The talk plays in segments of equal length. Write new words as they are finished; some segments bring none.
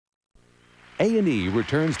A&E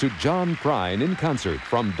returns to John Prine in concert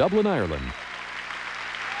from Dublin, Ireland.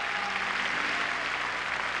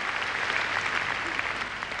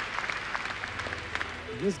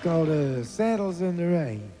 This is called Saddles in the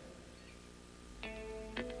Rain.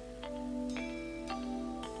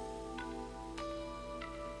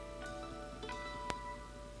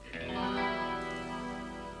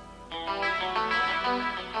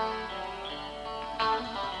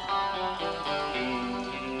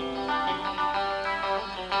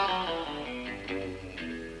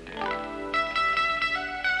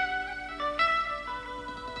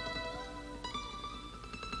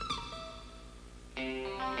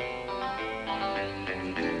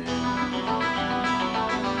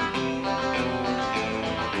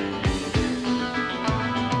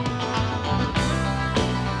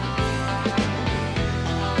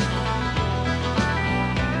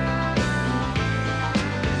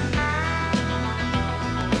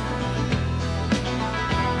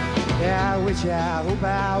 I hope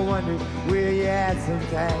I wonder where you at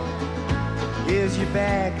sometime. Is your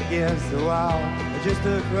back against the wall or just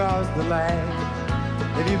across the line?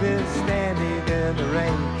 Have you been standing in the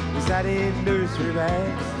rain beside in nursery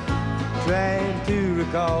bags, trying to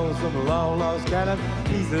recall some long lost kind of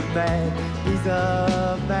peace of mind? Peace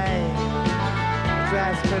of mind.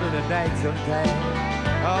 Try spending the night sometime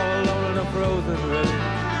all alone in a frozen room.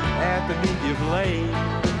 After you've laid,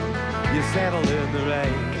 you settle in the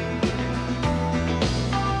rain.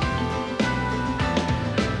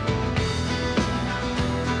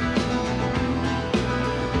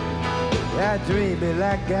 I dreamed it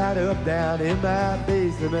like got up down in my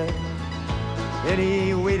basement, and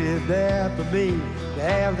he waited there for me to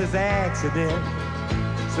have this accident,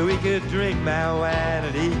 so he could drink my wine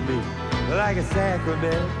and eat me like a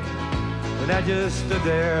sacrament. And I just stood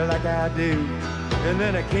there like I do, and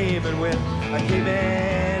then I came and went, I came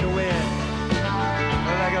and went,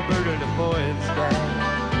 like a bird in the morning sky.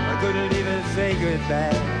 I couldn't even say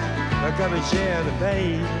goodbye, I come and share the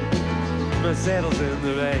pain, my saddle's in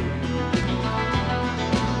the rain.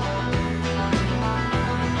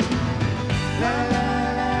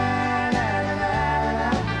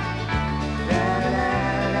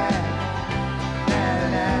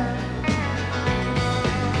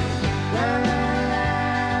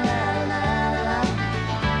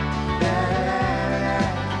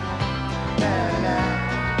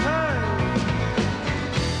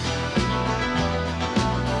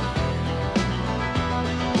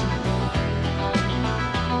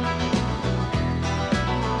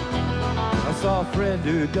 Friend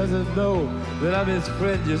who doesn't know that I'm his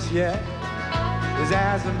friend just yet. His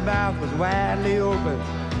eyes and mouth was widely open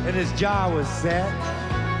and his jaw was set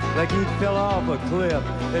like he'd fell off a cliff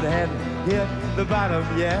and hadn't hit the bottom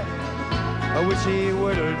yet. I wish he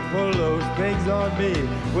wouldn't pull those things on me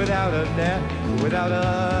without a net, without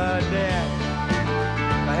a net.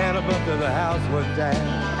 I had him up to the house one time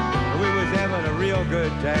and we was having a real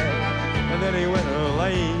good time, and then he went and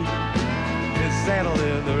laid his saddle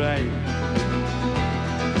in the rain.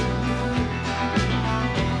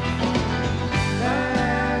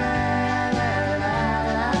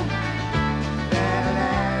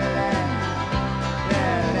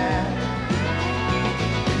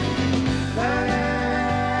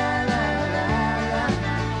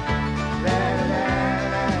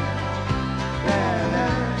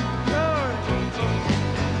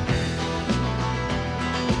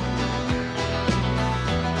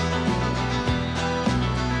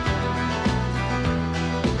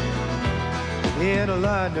 In a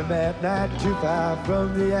laundromat not too far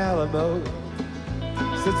from the Alamo,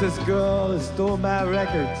 since this girl has stole my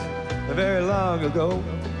records very long ago,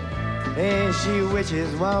 and she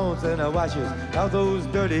wishes, wants, and washes out those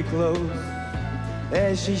dirty clothes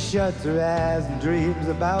as she shuts her eyes and dreams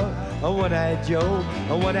about a one-eyed Joe,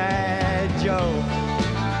 a one-eyed Joe.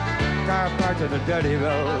 Car parked on a dirty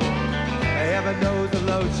road, heaven knows the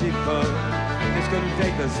load she pulled, just couldn't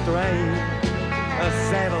take the strain, a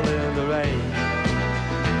saddle in the rain.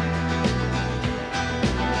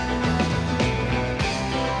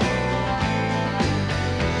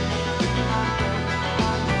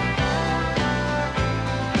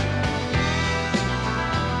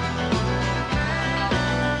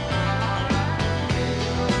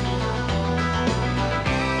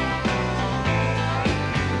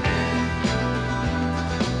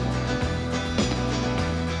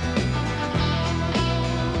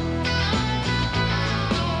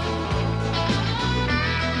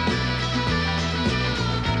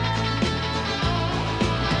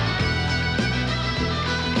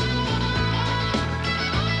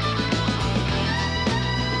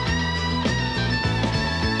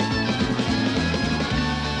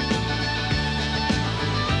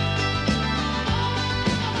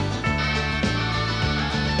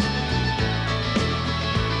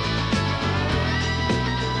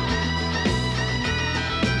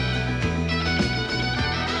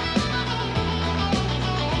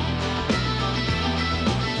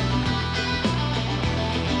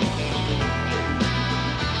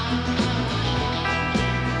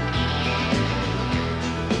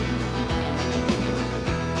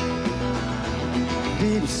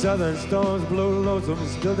 Deep southern storms blow lonesome,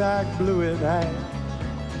 still dark blue at night.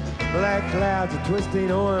 Black clouds are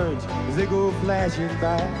twisting orange as they go flashing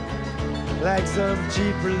by, like some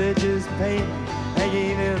cheap religious paint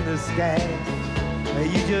hanging in the sky.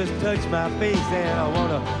 You just touch my face and I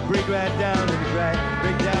wanna break right down and cry,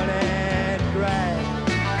 break down and cry.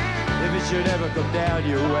 If it should ever come down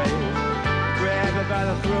your way, grab me by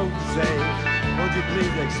the throat and say, won't you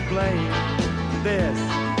please explain this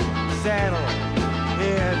saddle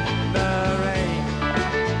in the rain?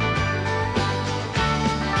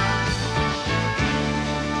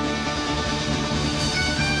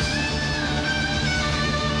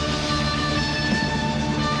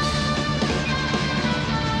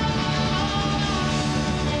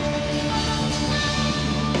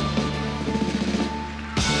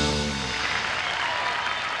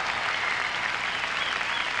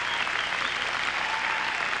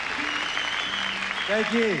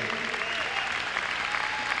 Thank you.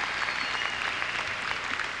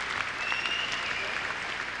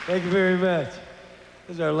 Thank you very much.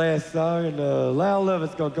 This is our last song, and Lyle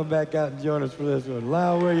Lovett's gonna come back out and join us for this one.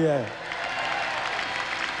 Lyle, where you at?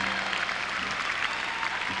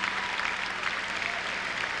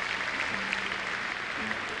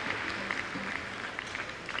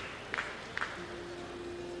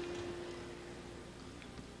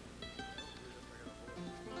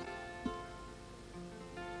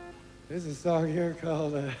 There's a song here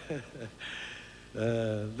called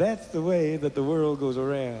That's the Way That the World Goes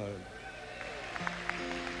Around.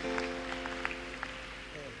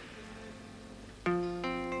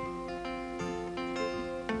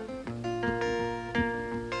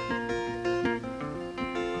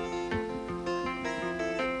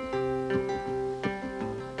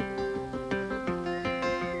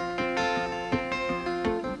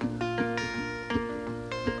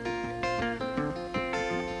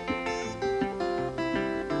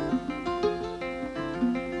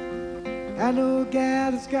 I know a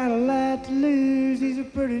guy that's got a lot to lose. He's a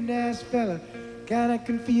pretty nice fella, kinda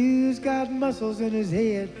confused, got muscles in his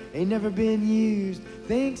head, ain't never been used,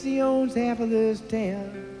 thinks he owns half of this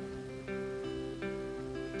town.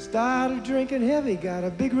 Started drinking heavy, got a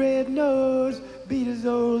big red nose, beat his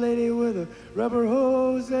old lady with a rubber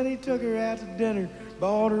hose, and he took her out to dinner,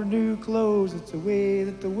 bought her new clothes. It's the way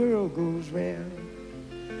that the world goes round.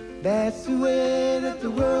 That's the way that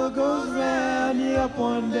the world goes round. You're up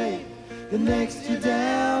one day, the next you're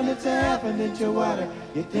down. It's a half an inch of water,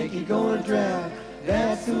 you think you're gonna drown.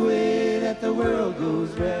 That's the way that the world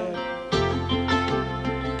goes round.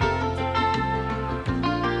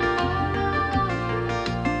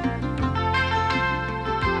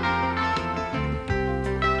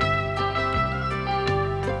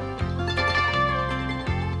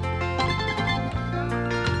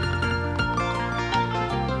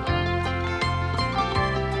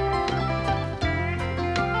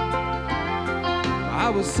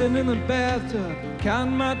 I was sitting in the bathtub,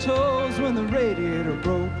 counting my toes when the radiator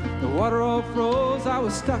broke. The water all froze, I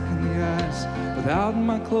was stuck in the ice, without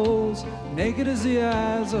my clothes, naked as the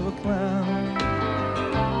eyes of a clown.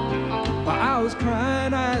 I was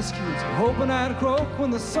crying ice cubes, hoping I'd croak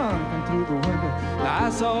when the sun came through the window. The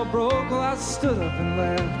ice all broke, well I stood up and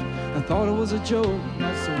laughed. I thought it was a joke,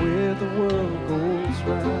 that's the way the world goes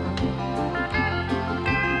round.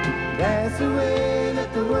 That's the way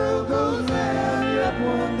that the world goes round. You're up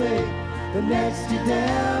one day, the next you're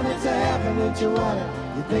down. It's a half an inch of water,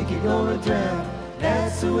 you think you're gonna drown.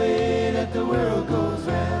 That's the way that the world goes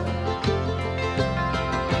round.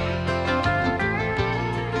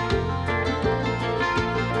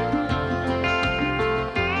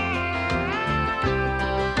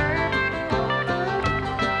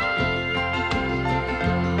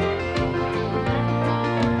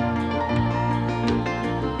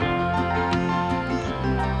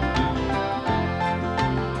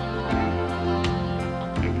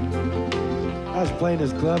 I was playing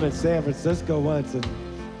this club in San Francisco once, and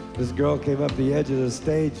this girl came up the edge of the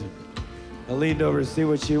stage. And I leaned over to see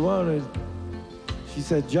what she wanted. She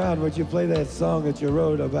said, "John, would you play that song that you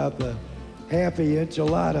wrote about the happy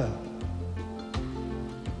enchilada?"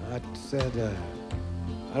 I said,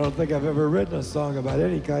 I don't think I've ever written a song about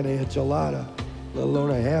any kind of enchilada, let alone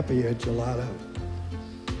a happy enchilada.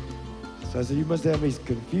 So I said, "You must have me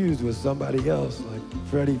confused with somebody else, like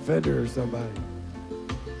Freddie Fender or somebody."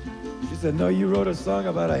 She said, "No, you wrote a song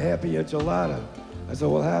about a happy enchilada." I said,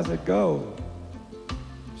 "Well, how's it go?"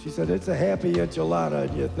 She said, "It's a happy enchilada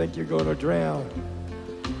and you think you're going to drown."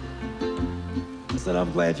 I said,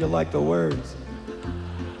 "I'm glad you like the words."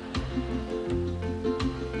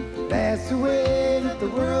 That's the way that the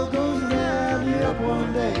world goes around. You're up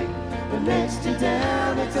one day, The next in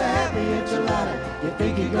town, it's a happy enchilada. You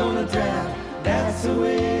think you're gonna drown. That's the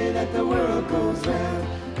way that the world goes round.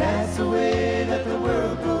 That's the way that the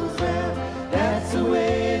world goes round. That's the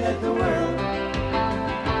way that the world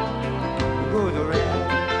goes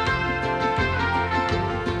around.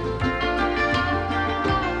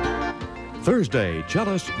 Thursday,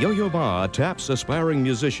 cellist Yo-Yo Ma taps aspiring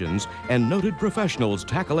musicians and noted professionals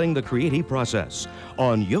tackling the creative process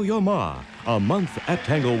on Yo-Yo Ma, A Month at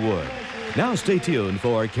Tanglewood. Now stay tuned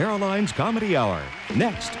for Caroline's Comedy Hour,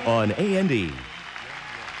 next on A&E.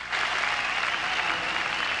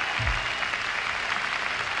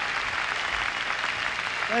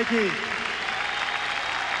 Thank you.